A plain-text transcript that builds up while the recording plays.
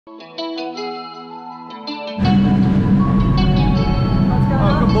Oh,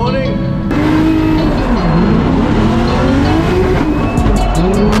 good morning.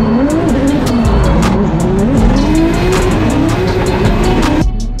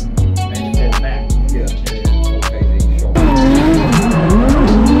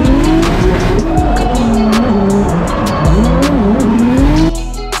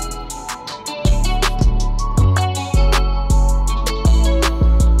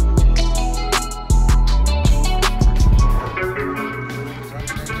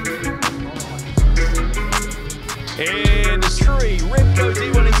 And it's three, red goes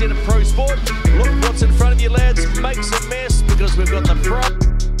E1 is in a pro sport. Look what's in front of you, lads. Makes a mess because we've got the front.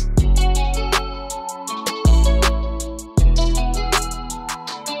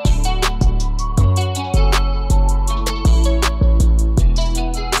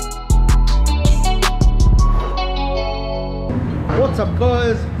 What's up,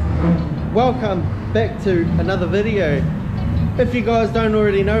 guys? Welcome back to another video. If you guys don't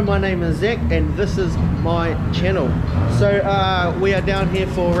already know, my name is Zach and this is my channel. So we are down here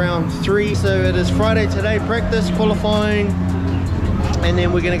for round 3. So it is Friday today, practice, qualifying, and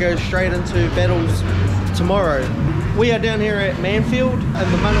then we're going to go straight into battles tomorrow. We are down here at Manfield in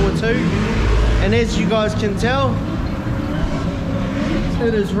the Manawatu, and as you guys can tell,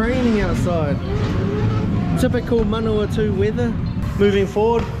 it is raining outside. Typical Manawatu weather. Moving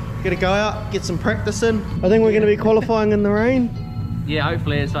forward, gonna go out, get some practice in. I think we're gonna be qualifying in the rain. Yeah,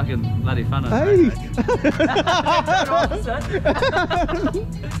 hopefully it's fucking bloody fun. Hey!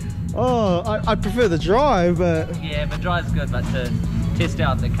 Oh, I prefer the drive, but... Yeah, but drive's good, but to test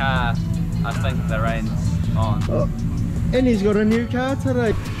out the car, I think the rain's on. Oh, and he's got a new car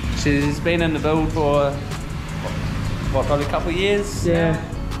today. She's been in the build for, what, probably a couple of years? Yeah.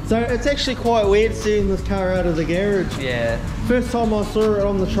 So it's actually quite weird seeing this car out of the garage. Yeah. First time I saw it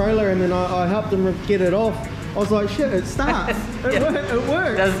on the trailer and then I helped him get it off. I was like, shit, it starts. It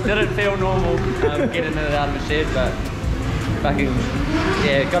works. Didn't feel normal getting it out of the shed, but fucking,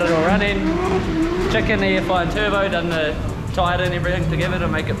 yeah, got it all running. Chicken EFI and turbo, done the tied and everything together to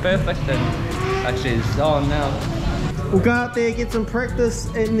make it perfect, and actually it's on now. We'll go out there, get some practice,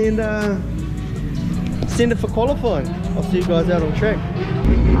 and then send it for qualifying. I'll see you guys out on track.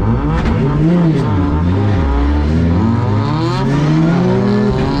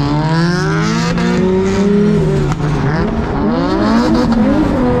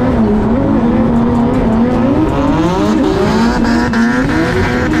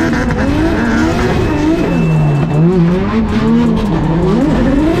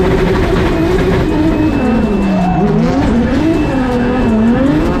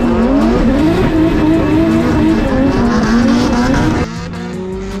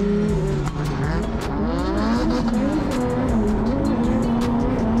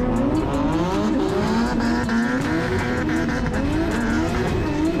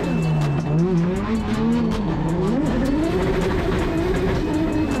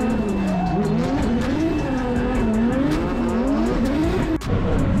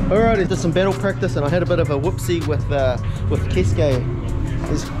 Alrighty, did some battle practice and I had a bit of a whoopsie with Keske.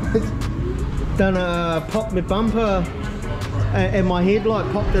 He's done a pop my bumper and my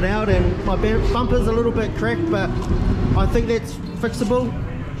headlight popped it out, and my bumper's a little bit cracked, but I think that's fixable.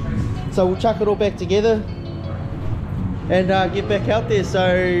 So we'll chuck it all back together and get back out there.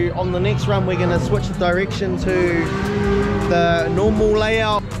 So on the next run we're going to switch the direction to the normal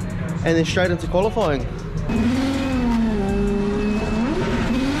layout and then straight into qualifying.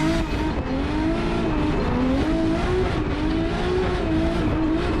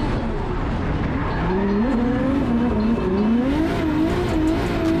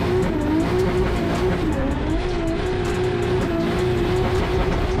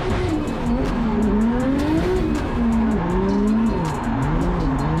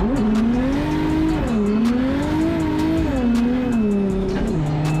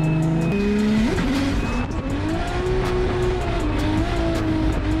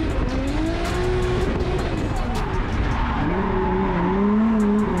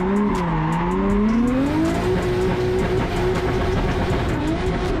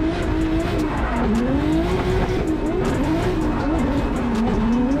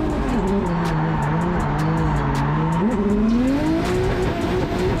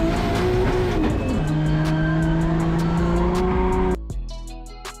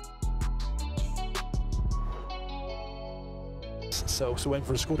 So also waiting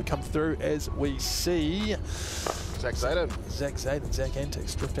for a score to come through as we see Zach Zaden, Zach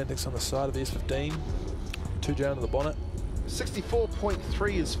Antics, Drift Antics on the side of the S15, 2 down to the bonnet.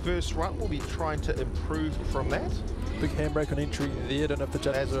 64.3 is first run. We'll be trying to improve from that. Big handbrake on entry there. Don't know if the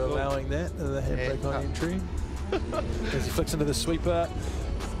judges are allowing that. The handbrake on entry. As he flicks into the sweeper.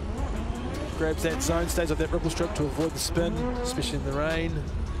 Grabs that zone, stays off that ripple strip to avoid the spin, especially in the rain.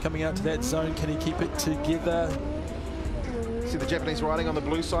 Coming out to that zone, can he keep it together? See the Japanese writing on the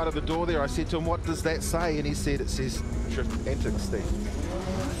blue side of the door there. I said to him, what does that say? And he said, it says drift antics, Steve.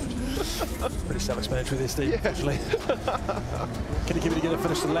 Pretty self-explanatory there, Steve, actually. Can he keep it together,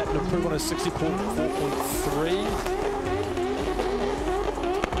 finish the lap and improve on his 60.4.3?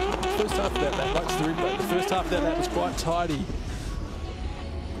 First half of that lap, like the replay, the first half of that lap was quite tidy.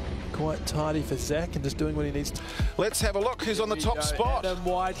 Quite tidy for Zach and just doing what he needs to. Let's have a look who's on the top spot. Adam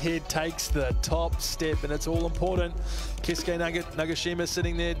Whitehead takes the top step and it's all important. Keisuke Nagashima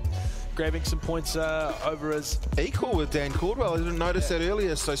sitting there grabbing some points over his equal with Dan Caldwell. I didn't notice that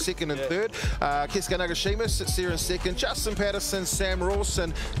earlier, so second and third. Keisuke Nagashima sits there in second. Justin Patterson, Sam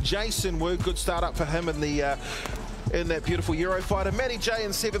Rawson, Jason Wu, good start up for him in the in that beautiful Eurofighter. Matty J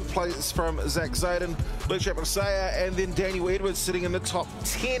in 7th place from Zach Zaden, Luke Chappell-Saya, and then Daniel Edwards sitting in the top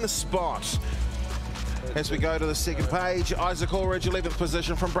 10 spot. As we go to the second page, Isaac Allridge, 11th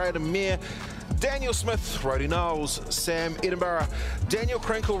position from Braden Mayer, Daniel Smith, Roddy Knowles, Sam Edinburgh, Daniel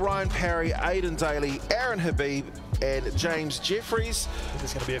Krinkle, Ryan Parry, Aidan Daly, Aaron Habib, and James Jeffries.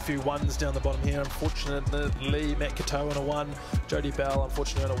 There's going to be a few ones down the bottom here. Unfortunately, Matt Cato on a 1, Jody Bell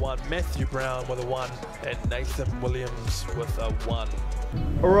unfortunately on a 1, Matthew Brown with a 1, and Nathan Williams with a 1.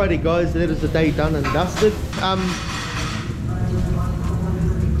 Alrighty guys, that is the day done and dusted.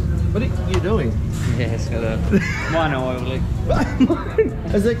 What are you doing? Yeah, it's got a minor oil leak.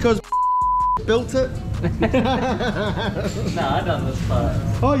 Is it because built it? No, I done this part.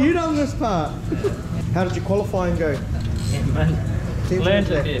 Oh, you done this part? How did your qualifying go? Yeah, man.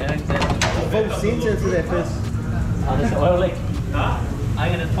 Learned a few things. Full sentence of that first. Oh, there's an oil leak. Huh?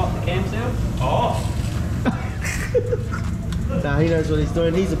 I'm going to pop the cam seal. Oh! Nah, he knows what he's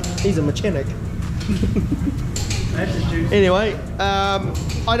doing. He's a mechanic. Anyway,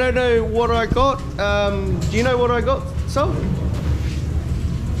 I don't know what I got. Do you know what I got, Sol?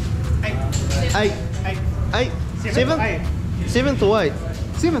 8. 7th? 7th or 8?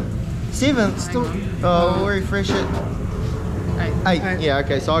 7th. Still. Oh, we'll refresh it. 8. Yeah,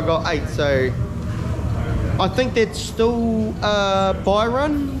 okay, so I got 8. So I think that's still buy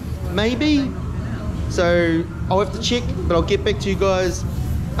run, maybe. So I'll have to check, but I'll get back to you guys.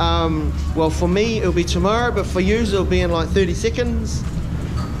 Well, for me it'll be tomorrow, but for you it'll be in like 30 seconds.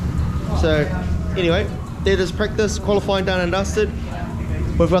 So anyway, that is practice, qualifying done and dusted.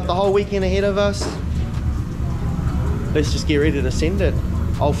 We've got the whole weekend ahead of us. Let's just get ready to send it.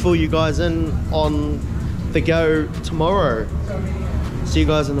 I'll fill you guys in on the go tomorrow. See you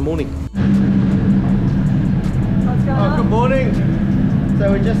guys in the morning. Oh, good morning.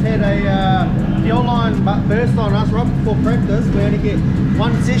 So we just had a fuel line burst on us right before practice. We only get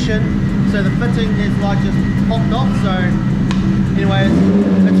one session, so the fitting is like just popped off. So anyway,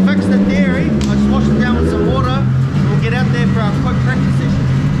 it's fixed in theory. I just washed it down with some water and we'll get out there for our quick practice session.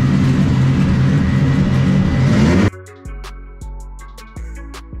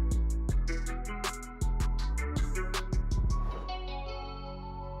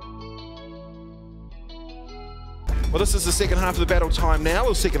 Well, this is the second half of the battle time now,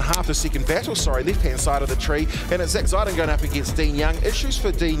 or second half of second battle, sorry, left-hand side of the tree. And it's Zach Zaden going up against Dean Young. Issues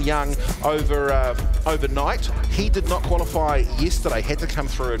for Dean Young overnight. He did not qualify yesterday, had to come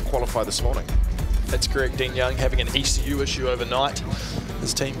through and qualify this morning. That's correct, Dean Young having an ECU issue overnight.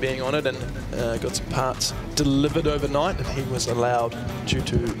 His team being on it and got some parts delivered overnight, and he was allowed, due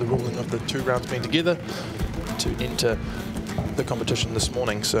to the ruling of the 2 rounds being together, to enter the competition this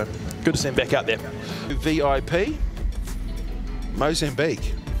morning. So good to see him back out there. VIP.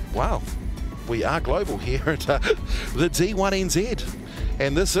 Mozambique. Wow, we are global here at the D1NZ.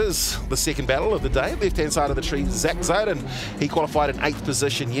 And this is the second battle of the day. Left-hand side of the tree, Zach Zaden. He qualified in 8th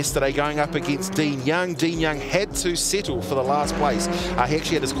position yesterday, going up against Dean Young. Dean Young had to settle for the last place. He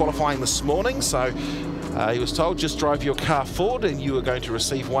actually had his qualifying this morning, so he was told, just drive your car forward and you are going to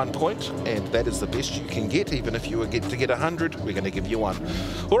receive 1 point, and that is the best you can get. Even if you were to get 100, we're going to give you 1.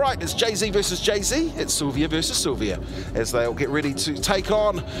 All right, it's Jay-Z versus Jay-Z. It's Sylvia versus Sylvia, as they'll get ready to take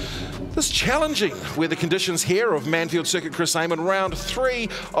on this challenging weather conditions here of Manfield Circuit Chris Amon, round 3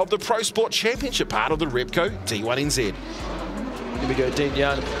 of the Pro Sport Championship, part of the Repco D1NZ. Here we go, Dean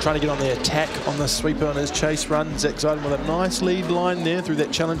Young trying to get on the attack on the sweeper on his chase run. Zach Zaden with a nice lead line there through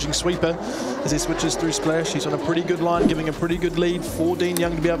that challenging sweeper. As he switches through Splash, he's on a pretty good line, giving a pretty good lead for Dean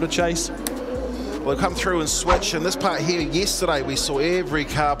Young to be able to chase. will come through and switch. And this part here, yesterday, we saw every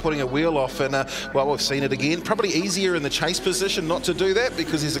car putting a wheel off, and well, we've seen it again. Probably easier in the chase position not to do that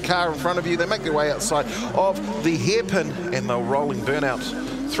because there's a car in front of you. They make their way outside of the hairpin, and they're rolling burnout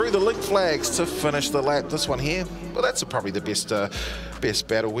through the link flags to finish the lap. This one here, well, that's probably the best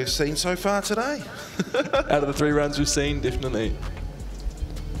battle we've seen so far today. Out of the 3 runs we've seen, definitely.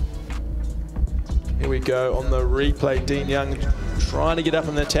 Here we go on the replay. Dean Young trying to get up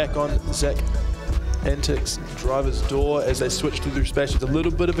on the attack on Zach Antics driver's door as they switch through the splash. There's a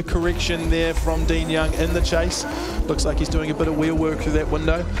little bit of a correction there from Dean Young in the chase. Looks like he's doing a bit of wheel work through that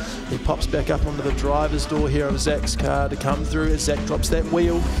window. He pops back up onto the driver's door here of Zach's car to come through as Zach drops that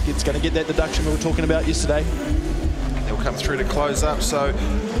wheel. It's going to get that deduction we were talking about yesterday. He'll come through to close up, so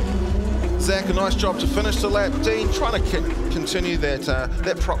Zach, a nice job to finish the lap. Dean trying to continue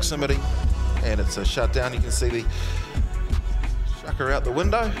that proximity, and it's a shutdown. You can see the shucker out the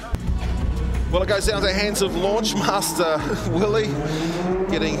window. Well, it goes down to the hands of Launch Master Willie,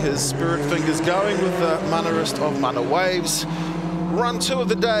 getting his spirit fingers going with the Manarist of Mana Waves. Run 2 of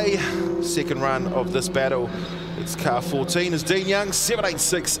the day, second run of this battle. It's car 14 is Dean Young,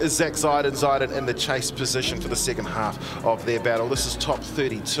 786 is Zach Zaiden. Zaiden in the chase position for the second half of their battle. This is top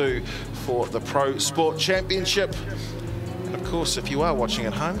 32 for the Pro Sport Championship. And of course, if you are watching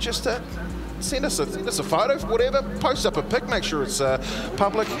at home, just send us a photo, whatever, post up a pic, make sure it's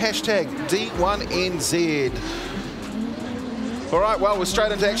public, hashtag D1NZ. All right, well, we're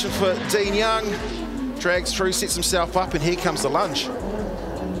straight into action for Dean Young. Drags through, sets himself up, and here comes the lunge.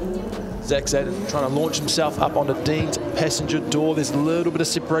 Zach Zaiden trying to launch himself up onto Dean's passenger door. There's a little bit of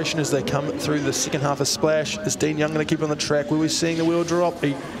separation as they come through the second half of Splash. Is Dean Young going to keep on the track? Will we seeing the wheel drop?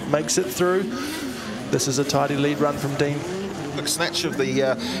 He makes it through. This is a tidy lead run from Dean. Quick snatch of the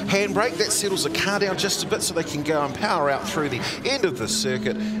handbrake. That settles the car down just a bit so they can go and power out through the end of the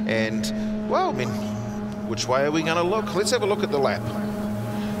circuit. And, well, I mean, which way are we going to look? Let's have a look at the lap.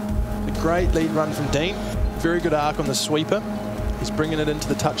 A great lead run from Dean. Very good arc on the sweeper. He's bringing it into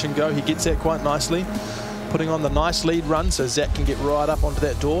the touch and go. He gets that quite nicely. Putting on the nice lead run so Zach can get right up onto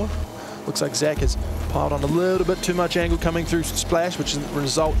that door. Looks like Zach has piled on a little bit too much angle coming through Splash, which is the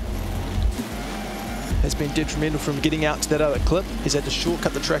result has been detrimental from getting out to that other clip. He's had to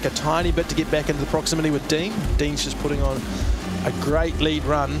shortcut the track a tiny bit to get back into the proximity with Dean. Dean's just putting on a great lead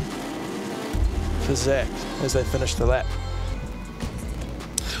run for Zach as they finish the lap.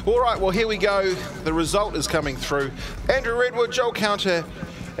 All right, well, here we go. The result is coming through. Andrew Redwood, Joel Counter,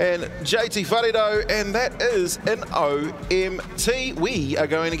 and JT Wharedo, and that is an OMT. We are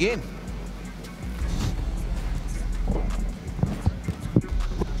going again.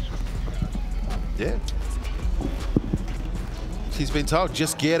 Yeah. He's been told,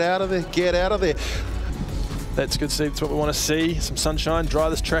 just get out of there, get out of there. That's good, Steve. That's what we want to see. Some sunshine, dry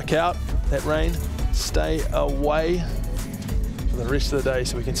this track out. That rain, stay away for the rest of the day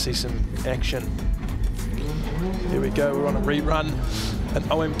so we can see some action. Here we go, we're on a rerun. An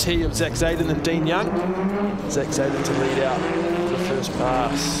OMT of Zach Zaiden and Dean Young. Zach Zaiden to lead out the first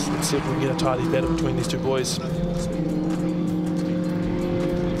pass. Let's see if we can get a tidy battle between these two boys.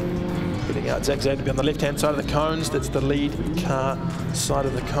 Getting out Zach Zaiden to be on the left-hand side of the cones. That's the lead car side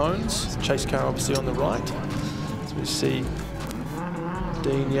of the cones. Chase car obviously on the right. So we see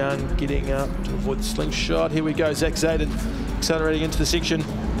Dean Young getting up to avoid the slingshot. Here we go, Zach Zaiden accelerating into the section.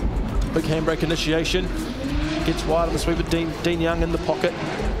 Big handbrake initiation. Gets wide on the sweep, but Dean Young in the pocket.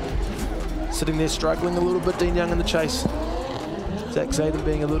 Sitting there struggling a little bit, Dean Young in the chase. Zach Zaiden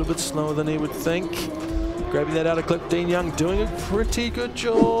being a little bit slower than he would think. Grabbing that outer clip, Dean Young doing a pretty good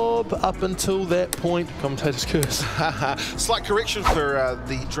job up until that point. Commentator's curse. Slight correction for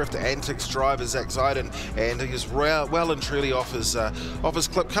the Drifter Antics driver, Zach Zaiden, and he is well and truly off his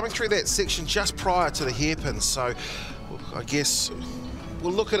clip, coming through that section just prior to the hairpin. So I guess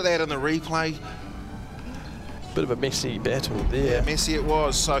we'll look at that in the replay. Bit of a messy battle there. Yeah, messy it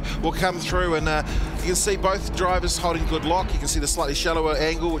was. So we'll come through and you can see both drivers holding good lock. You can see the slightly shallower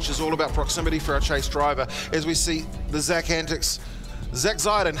angle, which is all about proximity for our chase driver. As we see the Zach Antics, Zach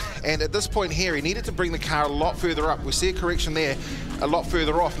Zaiden, and at this point here, he needed to bring the car a lot further up. We see a correction there, a lot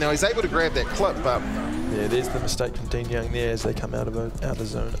further off. Now he's able to grab that clip, but yeah, there's the mistake from Dean Young there as they come out of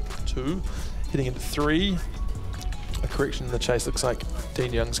zone 2, heading into 3. A correction in the chase. Looks like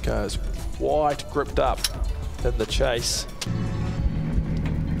Dean Young's car is quite gripped up in the chase.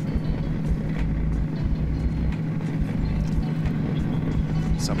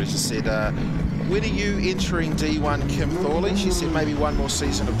 Somebody just said, when are you entering D1, Kim Thorley? She said maybe one more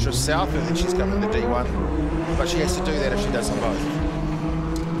season of Drift South and then she's coming to D1. But she has to do that if she does them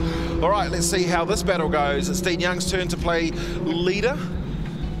both. All right, let's see how this battle goes. It's Dean Young's turn to play leader.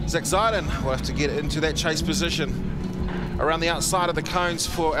 Zach Ziden will have to get into that chase position around the outside of the cones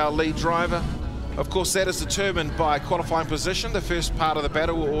for our lead driver. Of course, that is determined by qualifying position. The first part of the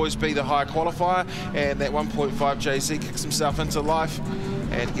battle will always be the high qualifier, and that 1.5 JZ kicks himself into life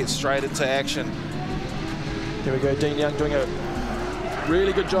and gets straight into action. Here we go, Dean Young doing a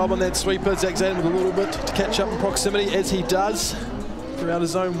really good job on that sweeper. Zach Zayden with a little bit to catch up in proximity, as he does throughout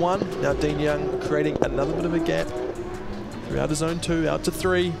his zone 1. Now Dean Young creating another bit of a gap throughout his zone 2, out to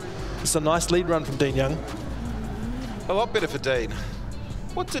 3. It's a nice lead run from Dean Young. A lot better for Dean.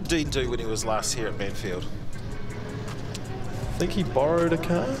 What did Dean do when he was last here at Manfield? I think he borrowed a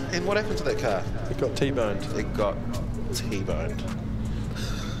car. And what happened to that car? It got T-boned. It got T-boned.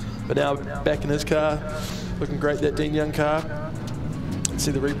 But now back in his car, looking great, that Dean Young car. Let's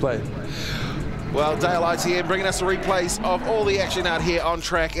see the replay. Well, Dale ITM bringing us the replays of all the action out here on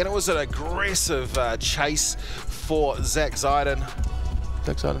track, and it was an aggressive chase for Zach Ziden.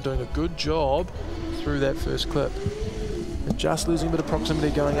 Zach Ziden doing a good job through that first clip. And just losing a bit of proximity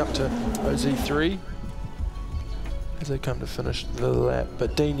going up to OZ3 as they come to finish the lap.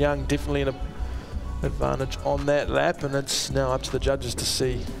 But Dean Young definitely in an advantage on that lap, and it's now up to the judges to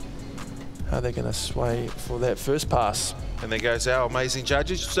see how they're going to sway for that first pass. And there goes our amazing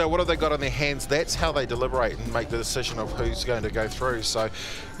judges. So what have they got on their hands? That's how they deliberate and make the decision of who's going to go through. So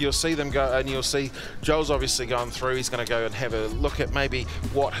you'll see them go, and you'll see Joel's obviously going through. He's going to go and have a look at maybe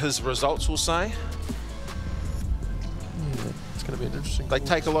what his results will say. It's going to be an interesting They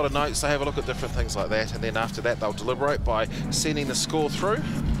take a lot of notes, they have a look at different things like that, and then after that they'll deliberate by sending the score through.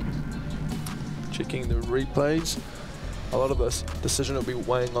 Checking the replays. A lot of this decision will be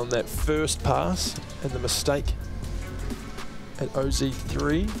weighing on that first pass and the mistake at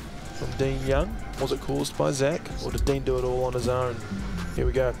OZ3 from Dean Young. Was it caused by Zach, or did Dean do it all on his own? Here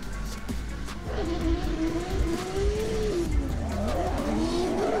we go.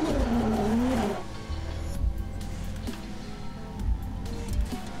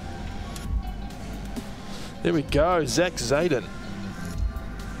 There we go, Zach Zayden.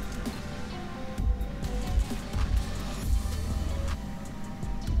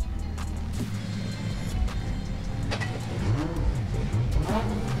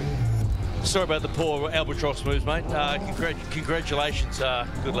 Sorry about the poor albatross moves, mate. Congratulations,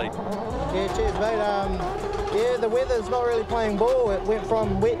 good lead. Yeah, cheers, mate. Yeah, the weather's not really playing ball. It went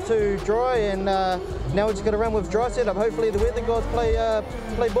from wet to dry, and now we're just going to run with dry setup. Hopefully the weather gods play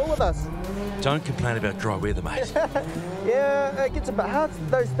ball with us. Don't complain about dry weather, mate. Yeah, it gets a bit hard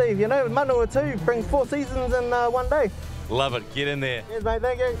though, Steve. You know, Manawa 2 brings 4 seasons in one day. Love it. Get in there. Cheers, mate.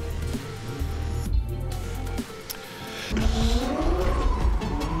 Thank you.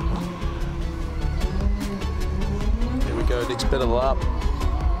 Here we go, next battle up.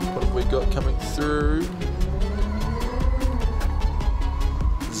 What have we got coming through?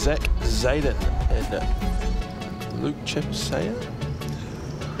 Zach Zayden and Luke Chipsaya.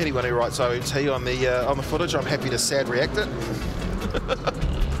 Anyone who writes OT on the footage, I'm happy to sad react it.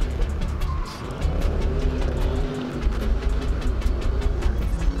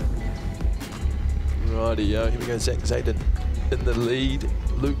 Rightio, here we go, Zach Zayden in the lead,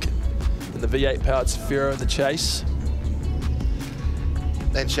 Luke in the V8 powered Sphero in the chase.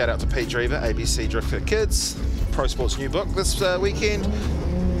 And shout out to Pete Drever, ABC Drift for Kids, Pro Sports new book this weekend.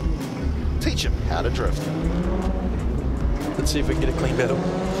 Teach him how to drift. Let's see if we can get a clean battle.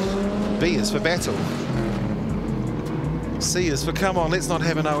 B is for battle. C is for come on, let's not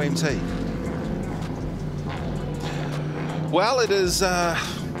have an OMT. Well, it is the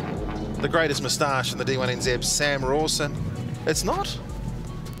greatest moustache in the D1NZ, Sam Rawson. It's not.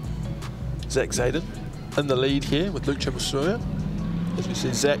 Zach Zayden in the lead here with Luke Chipsaya. As we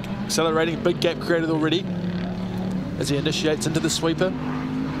see Zach accelerating, big gap created already as he initiates into the sweeper.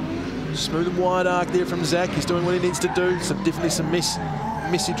 Smooth and wide arc there from Zach. He's doing what he needs to do. Definitely some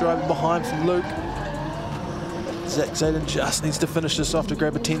messy driving behind from Luke. Zach Zayden just needs to finish this off to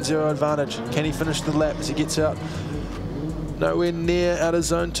grab a 10-0 advantage. Can he finish the lap as he gets out? Nowhere near out of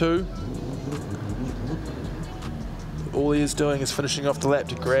zone 2. All he is doing is finishing off the lap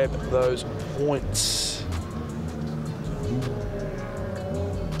to grab those points.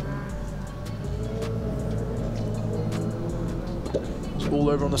 It's all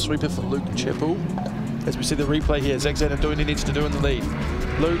over on the sweeper for Luke Cheppel. As we see the replay here, Zach Zayden doing what he needs to do in the lead.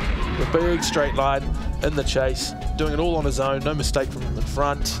 Luke, with big straight line in the chase, doing it all on his own, no mistake from in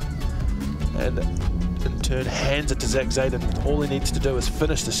front. And in turn, hands it to Zach Zayden. All he needs to do is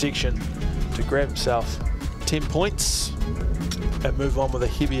finish the section to grab himself 10 points and move on with a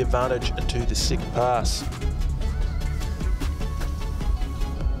heavy advantage into the second pass.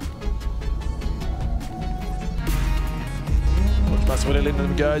 That's where they're letting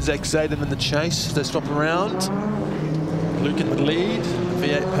them go. Zach Zayden in the chase. They stop around. Luke in the lead.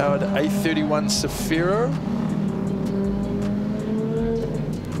 V8 powered A31 Safiro.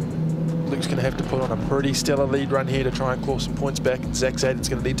 Luke's going to have to put on a pretty stellar lead run here to try and claw some points back. And Zach Zayden's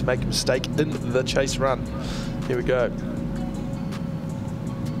going to need to make a mistake in the chase run. Here we go.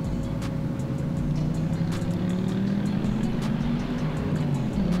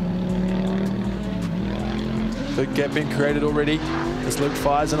 Big gap being created already as Luke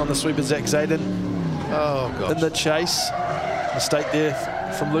fires in on the sweep of Zach Zayden. Oh, God. In the chase. Mistake there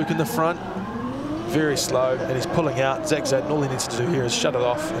from Luke in the front. Very slow, and he's pulling out. Zach Zayden, all he needs to do here is shut it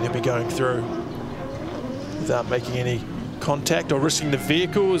off, and he'll be going through without making any contact or risking the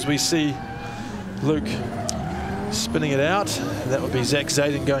vehicle, as we see Luke spinning it out. And that would be Zach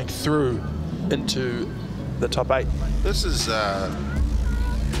Zayden going through into the top 8. This is, I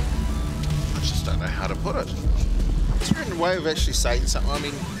just don't know how to put it. Is there a way of actually saying something? I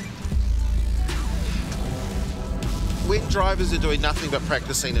mean, when drivers are doing nothing but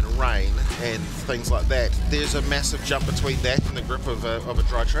practicing in rain and things like that, there's a massive jump between that and the grip of a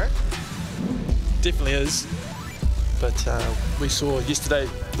dry track. Definitely is. But we saw yesterday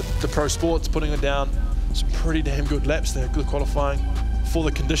the pro sports putting it down some pretty damn good laps there. Good qualifying for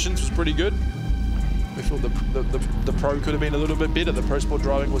the conditions was pretty good. We thought the pro could have been a little bit better. The pro sport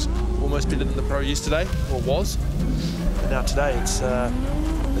driving was almost better than the pro yesterday, or was. And now today it's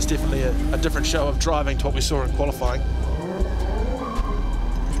definitely a different show of driving to what we saw in qualifying.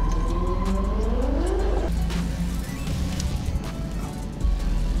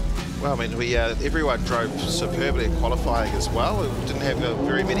 Well, I mean, everyone drove superbly in qualifying as well. We didn't have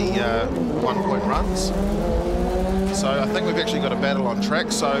very many one-point runs. So I think we've actually got a battle on track.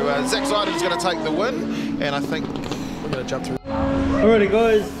 So Zach Zayden's going to take the win, and I think We're going to jump through. Alrighty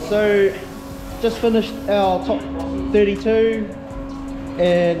guys, so just finished our top 32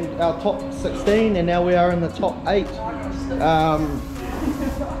 and our top 16, and now we are in the top 8.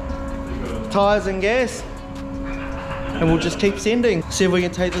 Tyres and gas, and we'll just keep sending. See if we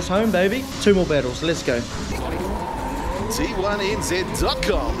can take this home, baby. 2 more battles, let's go.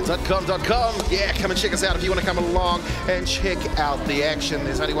 D1NZ.com. Yeah, come and check us out if you want to come along and check out the action.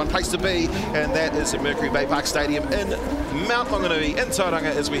 There's only one place to be, and that is at Mercury Bay Park Stadium in Mount Maunganui in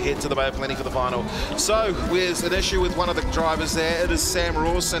Tauranga as we head to the Bay of Plenty for the final. So there's an issue with one of the drivers there. It is Sam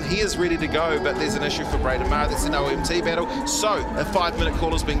Rawson. He is ready to go, but there's an issue for Braden Maher. That's an OMT battle. So a 5-minute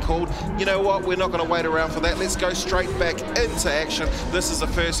call has been called. You know what? We're not going to wait around for that. Let's go straight back into action. This is the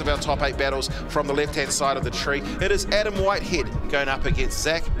first of our top 8 battles from the left-hand side of the tree. It is Adam Whitehead going up against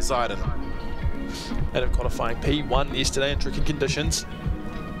Zach Zayden. Adam qualifying P1 yesterday in tricky conditions.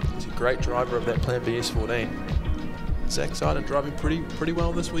 He's a great driver of that Plan BS14. Zach Zayden driving pretty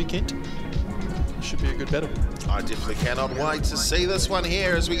well this weekend. Should be a good battle. I definitely cannot wait to see this one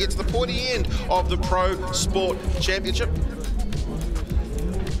here as we get to the pointy end of the Pro Sport Championship.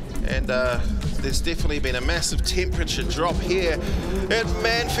 And there's definitely been a massive temperature drop here at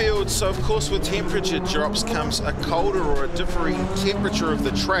Manfield. So of course with temperature drops comes a colder or a differing temperature of the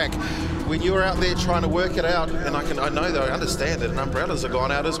track. When you're out there trying to work it out, and I know though, I understand that, and umbrellas have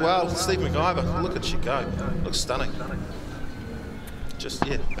gone out as well. Steve McIver, look at you go. Looks stunning. Just,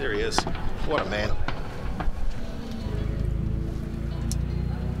 yeah, there he is. What a man.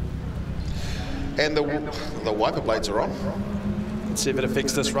 And the wiper blades are on. Let's see if it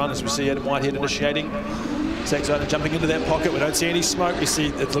affects this run as we see Adam Whitehead initiating. Zach Zayden jumping into that pocket. We don't see any smoke. We see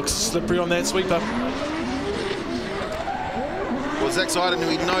it looks slippery on that sweeper. Well, Zach Zayden, who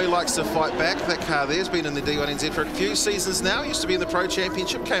we know likes to fight back. That car there's been in the D1NZ for a few seasons now. Used to be in the Pro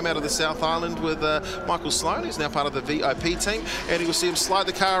Championship. Came out of the South Island with Michael Sloan, who's now part of the VIP team. And you'll see him slide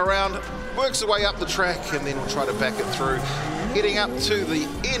the car around, works his way up the track, and then we'll try to back it through. Heading up to the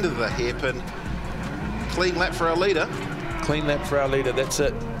end of the hairpin. Clean lap for our leader. Clean lap for our leader, that's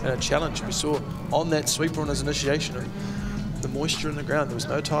it. And a challenge we saw on that sweeper on his initiation. And the moisture in the ground, there was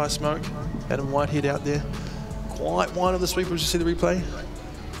no tyre smoke. Adam Whitehead out there. Quite wide on the sweeper, as you see the replay.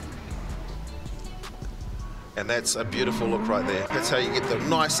 And that's a beautiful look right there. That's how you get the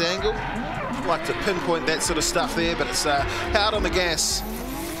nice angle. Like to pinpoint that sort of stuff there, but it's hard on the gas.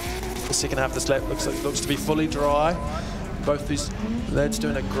 The second half of this lap looks to be fully dry. Both these lads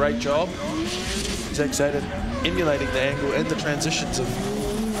doing a great job. Zach Zayden emulating the angle and the transitions of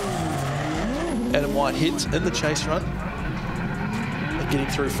Adam Whitehead in the chase run and getting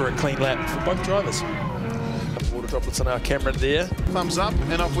through for a clean lap for both drivers. Water droplets on our camera there. Thumbs up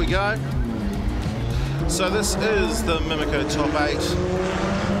and off we go. So this is the Mimico Top 8.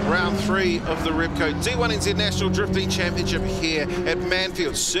 Round 3 of the Repco D1NZ National Drifting Championship here at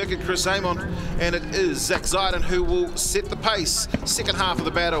Manfield Circuit Chris Amon, and it is Zach Zyden who will set the pace. Second half of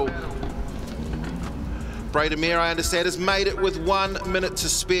the battle. Braden Mayer, I understand, has made it with 1 minute to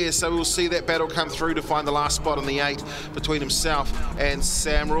spare, so we'll see that battle come through to find the last spot in the 8 between himself and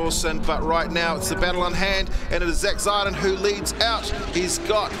Sam Rawson. But right now it's the battle on hand, and it is Zach Zyden who leads out. He's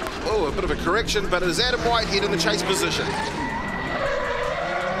got, a bit of a correction, but it is Adam Whitehead in the chase position.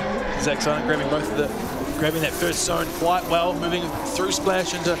 Zach Zyden grabbing that first zone quite well, moving through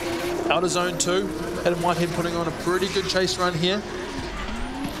splash into outer zone 2. Adam Whitehead putting on a pretty good chase run here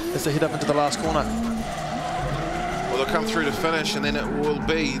as they head up into the last corner. Well, they'll come through to finish, and then it will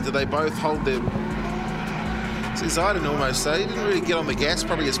be, do they both hold their... See, Zyden almost, he didn't really get on the gas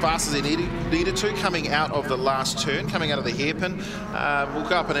probably as fast as he needed to, coming out of the last turn, coming out of the hairpin. We'll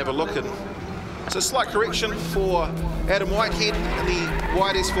go up and have a look, and it's a slight correction for Adam Whitehead in the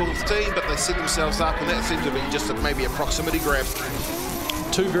white S14, but they set themselves up, and that seemed to be just maybe a proximity grab.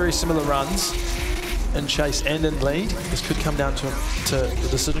 Two very similar runs in chase and in lead. This could come down to the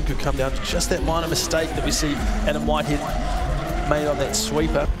decision could come down to just that minor mistake that we see Adam Whitehead made on that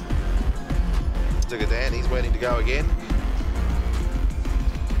sweeper. Digger Dan, he's waiting to go again.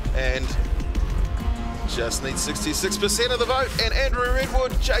 And just needs 66% of the vote. And Andrew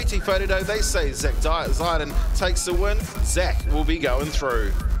Redwood, JT Fotido, they say Zach Zyden takes the win. Zach will be going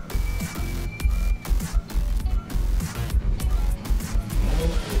through.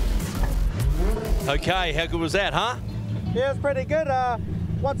 Okay, how good was that, huh? Yeah, it's pretty good.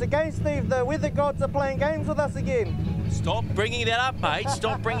 Once again, Steve, the weather gods are playing games with us again. Stop bringing that up, mate.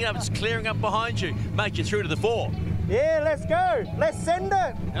 Stop bringing it up. It's clearing up behind you. Mate, you're through to the 4. Yeah, let's go. Let's send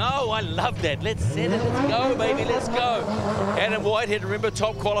it. Oh, I love that. Let's send it. Let's go, baby. Let's go. Adam Whitehead, remember,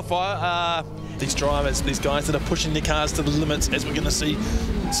 top qualifier. These drivers, these guys that are pushing their cars to the limits, as we're going to see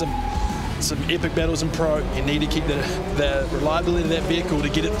some epic battles in pro. You need to keep the reliability of that vehicle to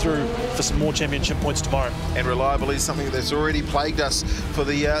get it through for some more championship points tomorrow. And reliability is something that's already plagued us for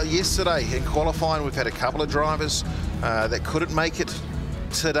the yesterday in qualifying. We've had a couple of drivers that couldn't make it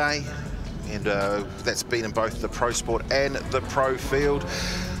today, and that's been in both the pro sport and the pro field.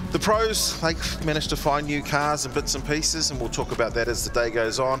 The pros, they managed to find new cars and bits and pieces, and we'll talk about that as the day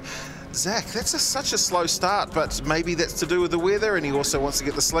goes on. Zach, that's such a slow start, but maybe that's to do with the weather, and he also wants to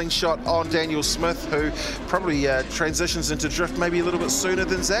get the slingshot on Daniel Smith, who probably transitions into drift maybe a little bit sooner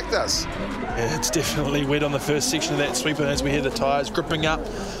than Zach does. Yeah, it's definitely wet on the first section of that sweeper as we hear the tyres gripping up.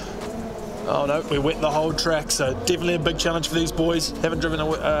 Oh no, we're wet the whole track, so definitely a big challenge for these boys. Haven't driven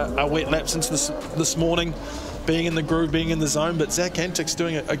a wet lap since this morning, being in the groove, being in the zone, but Zach Antick's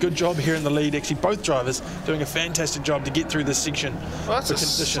doing a good job here in the lead. Actually, both drivers doing a fantastic job to get through this section. Well, that's the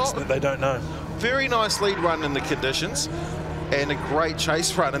conditions that they don't know. Very nice lead run in the conditions, and a great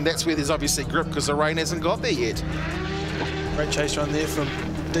chase run, and that's where there's obviously grip because the rain hasn't got there yet. Great chase run there from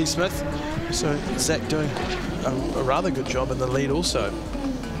D. Smith. So Zach doing a rather good job in the lead also.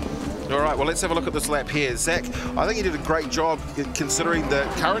 All right, well, let's have a look at this lap here. Zach, I think he did a great job considering the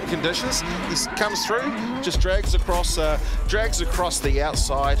current conditions. He comes through, just drags across the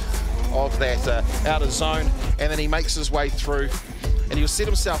outside of that outer zone, and then he makes his way through, and he'll set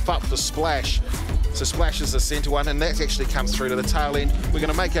himself up for splash. So splash is the center one, and that actually comes through to the tail end. We're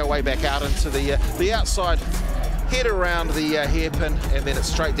going to make our way back out into the outside, head around the hairpin, and then it's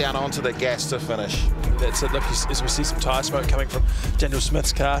straight down onto the gas to finish. That's it. Look, as we see some tyre smoke coming from Daniel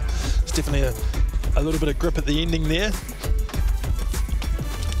Smith's car, it's definitely a little bit of grip at the ending there.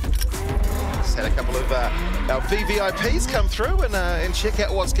 Just had a couple of our VVIPs come through and check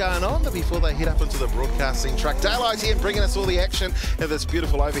out what's going on before they head up into the broadcasting truck. Dale ITM bringing us all the action of this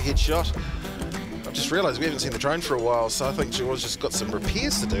beautiful overhead shot. I've just realised we haven't seen the drone for a while, so I think George just got some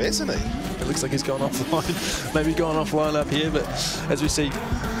repairs to do, hasn't he? It looks like he's gone offline, maybe gone offline up here, but as we see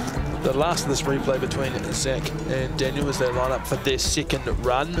the last of this replay between Zach and Daniel as they line up for their second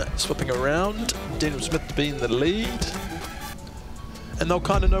run, swapping around. Daniel Smith to be in the lead, and they'll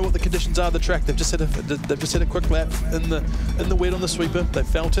kind of know what the conditions are of the track. They've just had a quick lap in the wet on the sweeper. They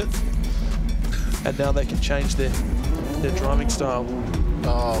felt it, and now they can change their driving style.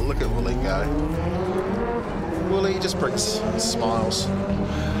 Oh, look at Willie go. Willie just brings smiles.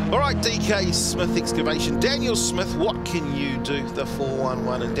 All right, DK Smith Excavation. Daniel Smith, what can you do? The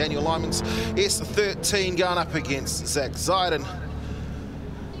 411 and Daniel Lyman's S13 going up against Zach Zyden.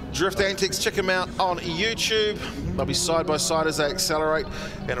 Drift Antics, check him out on YouTube. They'll be side by side as they accelerate,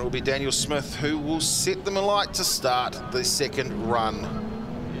 and it will be Daniel Smith who will set them alight to start the second run.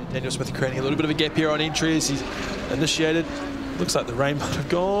 Daniel Smith creating a little bit of a gap here on entry as he's initiated Looks like the rain might have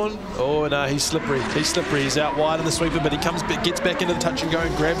gone. Oh no, he's slippery. He's slippery. He's out wide on the sweeper, but he gets back into the touch and go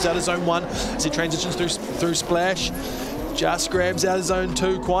and grabs out his own one as he transitions through splash. Just grabs out his own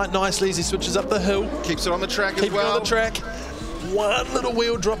two quite nicely as he switches up the hill. Keeps it on the track as well. Keep it on the track. One little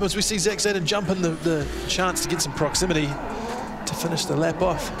wheel drop as we see Zach Zaden jump in the chance to get some proximity to finish the lap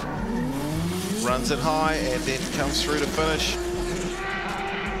off. Runs it high and then comes through to finish.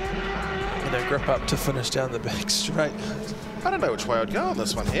 And a grip up to finish down the back straight. I don't know which way I'd go on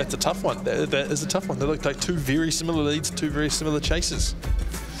this one here. That's a tough one. That is a tough one. They look like two very similar leads, two very similar chases.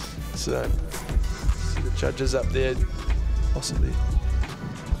 So, see the judges up there possibly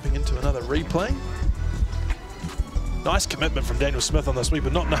looking into another replay. Nice commitment from Daniel Smith on the sweeper,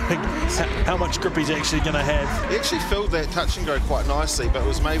 not knowing how much grip he's actually going to have. He actually filled that touch and go quite nicely, but it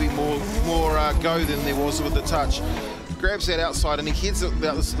was maybe more go than there was with the touch. Grabs that outside and he heads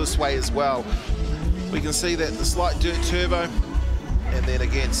about this way as well. We can see that the slight dirt turbo, and then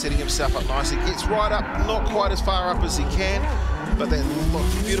again setting himself up nicely. Gets right up, not quite as far up as he can, but that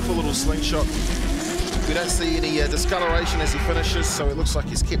beautiful little slingshot. We don't see any discoloration as he finishes, so it looks like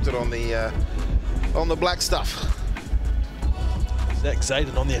he's kept it on the black stuff. Zach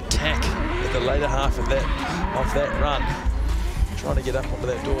Zaden on the attack at the later half of that run, trying to get up onto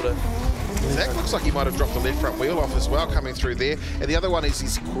that door to. Zach looks like he might have dropped the left front wheel off as well coming through there. And the other one is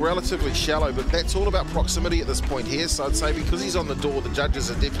he's relatively shallow, but that's all about proximity at this point here. So I'd say because he's on the door, the judges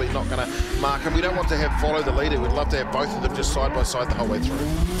are definitely not going to mark him. We don't want to follow the leader. We'd love to have both of them just side by side the whole way through.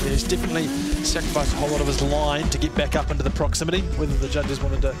 Yeah, he's definitely sacrificed a whole lot of his line to get back up into the proximity. Whether the judges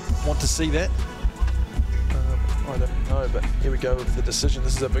want to see that, I don't know. But here we go with the decision.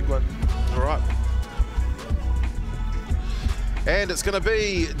 This is a big one. All right. And it's going to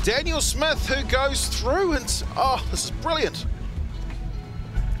be Daniel Smith who goes through, and oh, this is brilliant.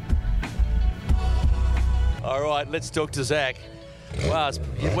 All right, let's talk to Zach. Wow,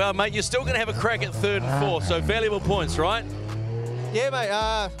 well, mate, you're still going to have a crack at third and fourth, so valuable points, right? Yeah,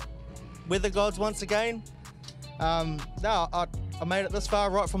 mate. Weather gods once again. No, I made it this far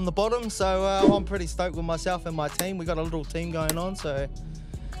right from the bottom, so I'm pretty stoked with myself and my team. We got a little team going on, so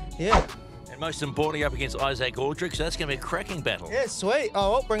yeah. Most importantly, up against Isaac Aldrich, so that's going to be a cracking battle. Yeah, sweet.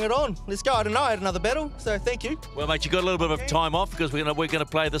 Oh, well, bring it on. Let's go. I don't know. I had another battle, so thank you. Well, mate, you got a little bit of time off because we're going to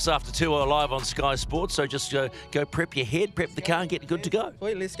play this after 2 live on Sky Sports. So just go prep your head, prep the car, and get good to go.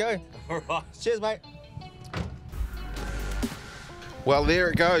 Sweet, let's go. All right. Cheers, mate. Well, there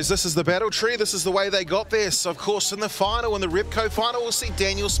it goes. This is the battle tree. This is the way they got there. So, of course, in the final, in the Repco final, we'll see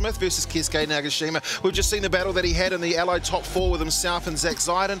Daniel Smith versus Keisuke Nagashima. We've just seen the battle that he had in the Allied top 4 with himself and Zach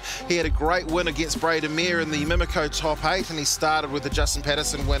Zaden. He had a great win against Braden Mayer in the Mimico top 8, and he started with the Justin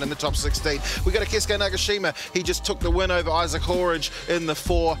Patterson win in the top 16. We got a Keisuke Nagashima. He just took the win over Isaac Aldrich in the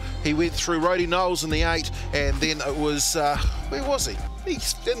 4. He went through Rody Knowles in the 8, and then it was, where was he?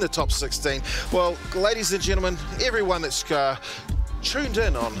 He's in the top 16. Well, ladies and gentlemen, everyone that's tuned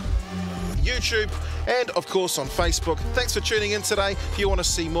in on YouTube and of course on Facebook, thanks for tuning in today. If you want to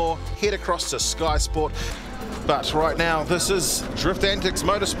see more, head across to Sky Sport. But right now, this is Drift Antics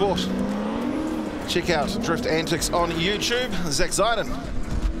Motorsport. Check out Drift Antics on YouTube. Zach Zaden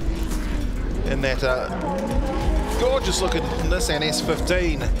in that gorgeous looking Nissan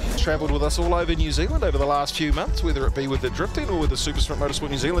S15. Travelled with us all over New Zealand over the last few months, whether it be with the drifting or with the Super Sprint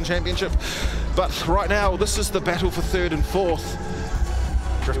Motorsport New Zealand Championship. But right now, this is the battle for 3rd and 4th.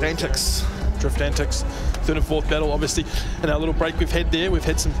 Drift Antics. Drift Antics, 3rd and 4th battle, obviously. In our little break we've had there, we've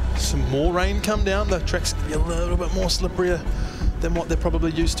had some more rain come down. The track's a little bit more slipperier than what they're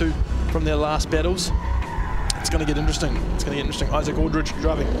probably used to from their last battles. It's going to get interesting. It's going to get interesting. Isaac Aldrich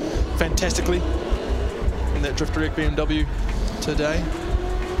driving fantastically in that Drift Direct BMW today.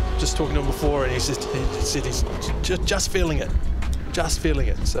 Just talking to him before, and he said he's just feeling it. Just feeling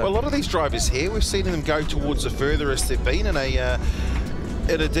it. So. Well, a lot of these drivers here, we've seen them go towards the furthest they've been in a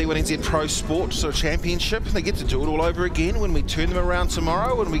D1NZ Pro Sport sort of championship. They get to do it all over again when we turn them around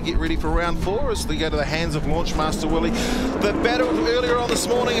tomorrow and we get ready for round 4 as they go to the hands of Launchmaster Willie. The battle earlier on this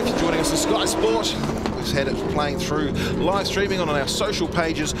morning, if you're joining us on Sky Sport, we've had it playing through live streaming on our social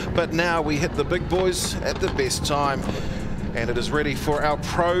pages, but now we hit the big boys at the best time. And it is ready for our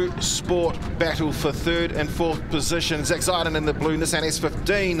Pro Sport battle for 3rd and 4th position. Zach Zaden in the blue Nissan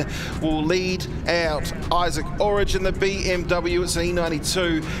S15 will lead out Isaac Aldrich in the BMW. It's an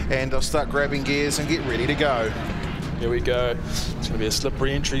E92, and they'll start grabbing gears and get ready to go. Here we go. It's going to be a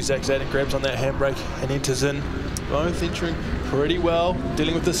slippery entry. Zach Zaden grabs on that handbrake and enters in. Both entering pretty well,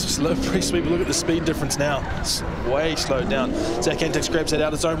 dealing with this slippery sweep. Look at the speed difference now. It's way slowed down. Zach Antics grabs that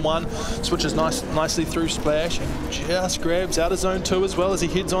out of zone 1, switches nicely through Splash, and just grabs out of zone 2 as well as he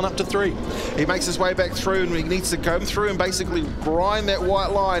heads on up to 3. He makes his way back through, and he needs to come through and basically grind that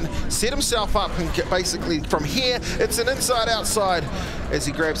white line, set himself up, and get basically from here, it's an inside-outside as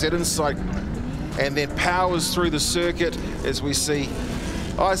he grabs that inside and then powers through the circuit as we see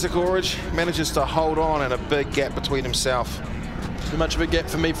Isaac Orridge manages to hold on, and a big gap between himself. Too much of a gap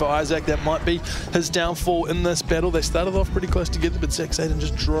for me for Isaac. That might be his downfall in this battle. They started off pretty close together, but Zach Zayden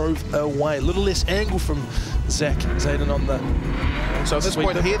just drove away. A little less angle from Zach Zayden on the So at this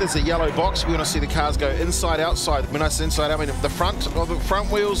point here, there's a yellow box. We want to see the cars go inside, outside. When I say inside, I mean the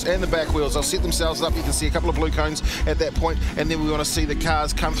front wheels and the back wheels. They'll set themselves up. You can see a couple of blue cones at that point, and then we want to see the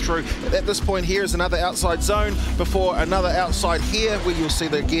cars come through. At this point here is another outside zone before another outside here, where you'll see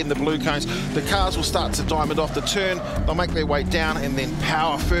again the blue cones. The cars will start to diamond off the turn. They'll make their way down and then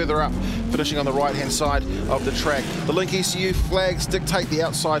power further up, finishing on the right-hand side of the track. The Link ECU flags dictate the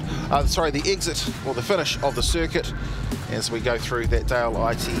outside, the exit or the finish of the circuit as we go through that Dale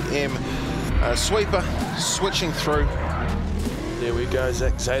ITM sweeper, switching through. There we go,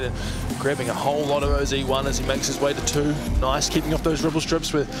 Zach Zayden grabbing a whole lot of those E1 as he makes his way to 2. Nice, keeping off those ripple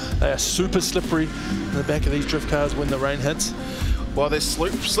strips where they are super slippery in the back of these drift cars when the rain hits. Well, they're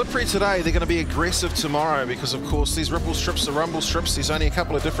slippery today. They're going to be aggressive tomorrow because, of course, these ripple strips are rumble strips. There's only a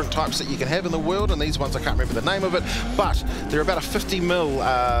couple of different types that you can have in the world, and these ones, I can't remember the name of it, but they're about a 50 mil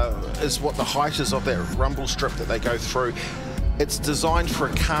is what the height is of that rumble strip that they go through. It's designed for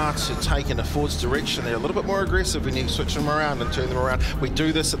a car to take in a forwards direction. They're a little bit more aggressive when you switch them around and turn them around. We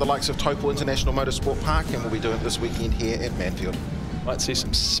do this at the likes of Taupo International Motorsport Park, and we'll be doing it this weekend here at Manfield. Might see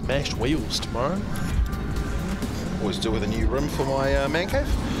some smashed wheels tomorrow. Always do with a new room for my man cave.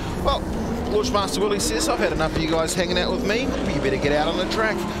 Well, Launchmaster Willie says, I've had enough of you guys hanging out with me. You better get out on the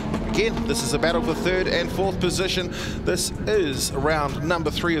track. Again, this is a battle for 3rd and 4th position. This is round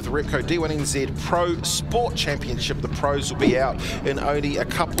number 3 of the Repco D1NZ Pro Sport Championship. The pros will be out in only a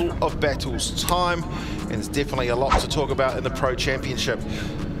couple of battles' time, and there's definitely a lot to talk about in the Pro Championship.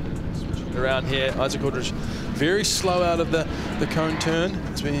 Around here, Isaac Aldridge very slow out of the cone turn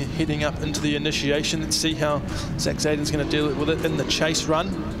as we're heading up into the initiation. Let's see how Zach Zayden's going to deal with it in the chase run.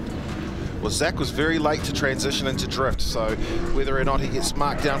 Well, Zach was very late to transition into drift, so whether or not he gets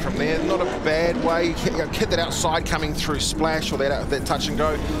marked down from there, not a bad way. Hit that outside coming through Splash or that touch and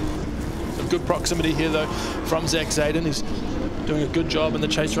go. Some good proximity here though from Zach Zayden. He's doing a good job in the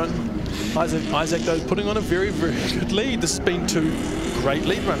chase run. Isaac though putting on a very, very good lead. This has been 2 great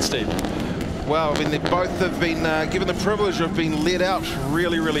lead runs, Steve. Well, I mean, they both have been given the privilege of being led out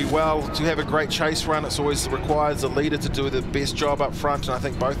really, really well. To have a great chase run, it's always requires a leader to do the best job up front, and I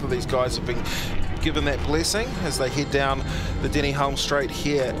think both of these guys have been given that blessing as they head down the Denny Holmes Straight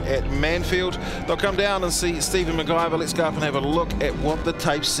here at Manfield. They'll come down and see Stephen McIver. Let's go up and have a look at what the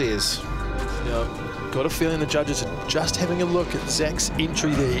tape says. Yeah, got a feeling the judges are just having a look at Zach's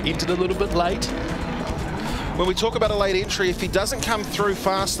entry there. He entered a little bit late. When we talk about a late entry, if he doesn't come through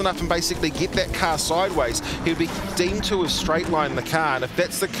fast enough and basically get that car sideways, he'll be deemed to have straight lined the car. And if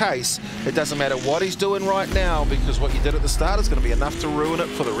that's the case, it doesn't matter what he's doing right now, because what you did at the start is going to be enough to ruin it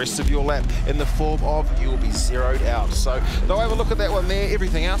for the rest of your lap in the form of you'll be zeroed out. So they'll have a look at that one there.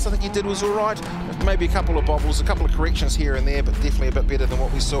 Everything else I think he did was all right. Maybe a couple of bobbles, a couple of corrections here and there, but definitely a bit better than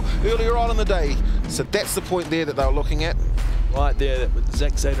what we saw earlier on in the day. So that's the point there that they were looking at. Right there, that was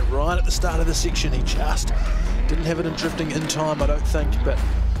Zach Zayden right at the start of the section. He just didn't have it in drifting in time, I don't think, but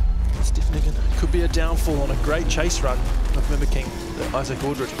it's definitely could be a downfall on a great chase run of mimicking Isaac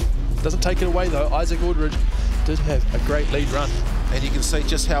Aldridge. Doesn't take it away though. Isaac Aldridge did have a great lead run. And you can see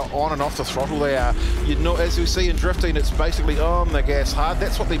just how on and off the throttle they are. You know, as we see in drifting, it's basically on the gas hard.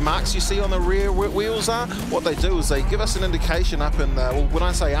 That's what the marks you see on the rear wheels are. What they do is they give us an indication up in the, well, when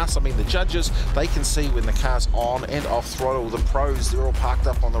I say us, I mean the judges. They can see when the car's on and off throttle. The pros, they're all parked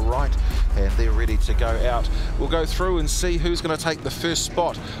up on the right and they're ready to go out. We'll go through and see who's going to take the first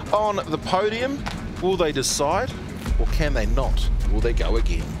spot on the podium. Will they decide or can they not? Will they go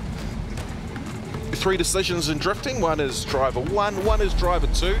again? 3 decisions in drifting. One is driver 1, one is driver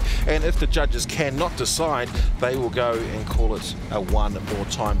 2, and if the judges cannot decide, they will go and call it a one more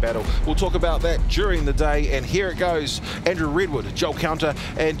time battle. We'll talk about that during the day, and here it goes. Andrew Redwood, Joel Counter,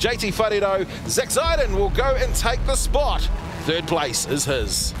 and JT Wharedo. Zach Zayden will go and take the spot. 3rd place is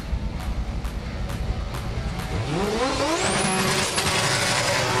his.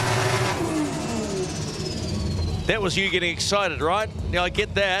 That was you getting excited, right? Now I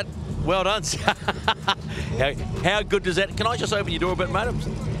get that. Well done. How good does that... Can I just open your door a bit, mate?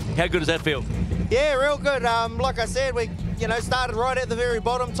 How good does that feel? Yeah, real good. Like I said, we you know, started right at the very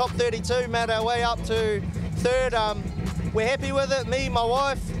bottom, top 32, made our way up to third. We're happy with it. Me, my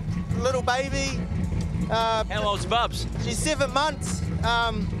wife, little baby. How old's Bubs? She's 7 months.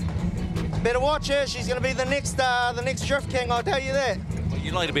 Better watch her. She's going to be the next Drift King, I'll tell you that. Well,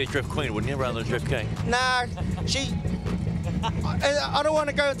 you'd like to be a Drift Queen, wouldn't you, rather than a Drift King? Nah, I don't want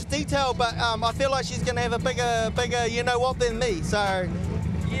to go into detail, but I feel like she's going to have a bigger you-know-what than me, so...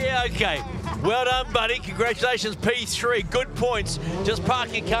 Yeah, okay. Well done, buddy. Congratulations, P3. Good points. Just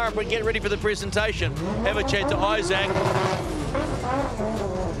park your car up and get ready for the presentation. Have a chat to Isaac.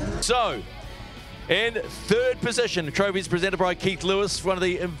 So, in third position, the trophy is presented by Keith Lewis, one of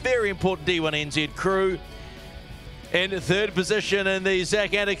the very important D1NZ crew. In third position in the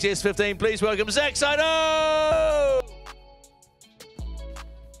Zach Annex S15, please welcome Zach Saito!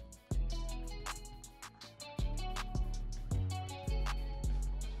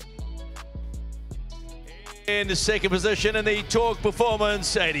 In the second position in the Torque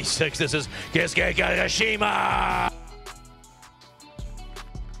Performance 86, this is Keisuke Kagashima.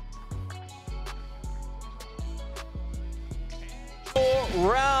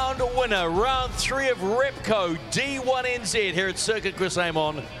 Round winner, round 3 of Repco D1NZ here at Circuit Chris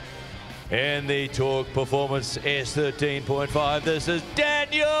Amon. In the Torque Performance S13.5, this is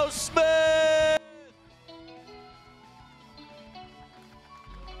Daniel Smith.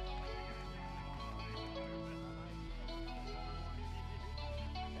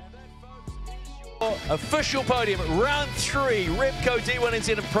 Official podium, round 3, Repco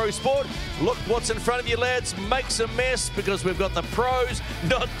D1NZ and Pro Sport. Look what's in front of you, lads. Make some mess because we've got the pros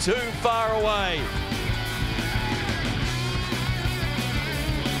not too far away.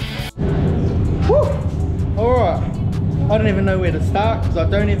 Woo! Alright, I don't even know where to start because I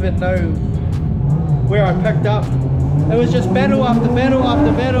don't even know where I picked up. It was just battle after battle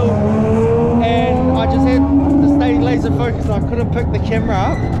after battle, and I just had to stay laser focused. I couldn't pick the camera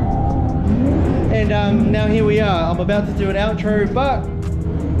up. And now here we are. I'm about to do an outro, but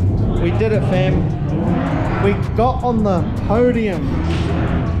we did it, fam. We got on the podium,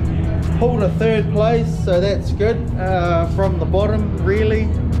 pulled a third place, so that's good. From the bottom, really.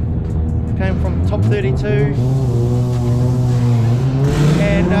 Came from top 32.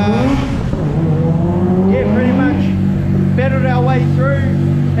 And yeah, pretty much battled our way through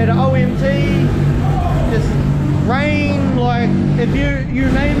at an OMT. Just rain, like if you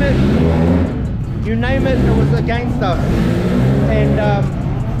name it, it was against us, and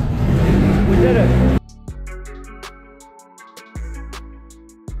we did it.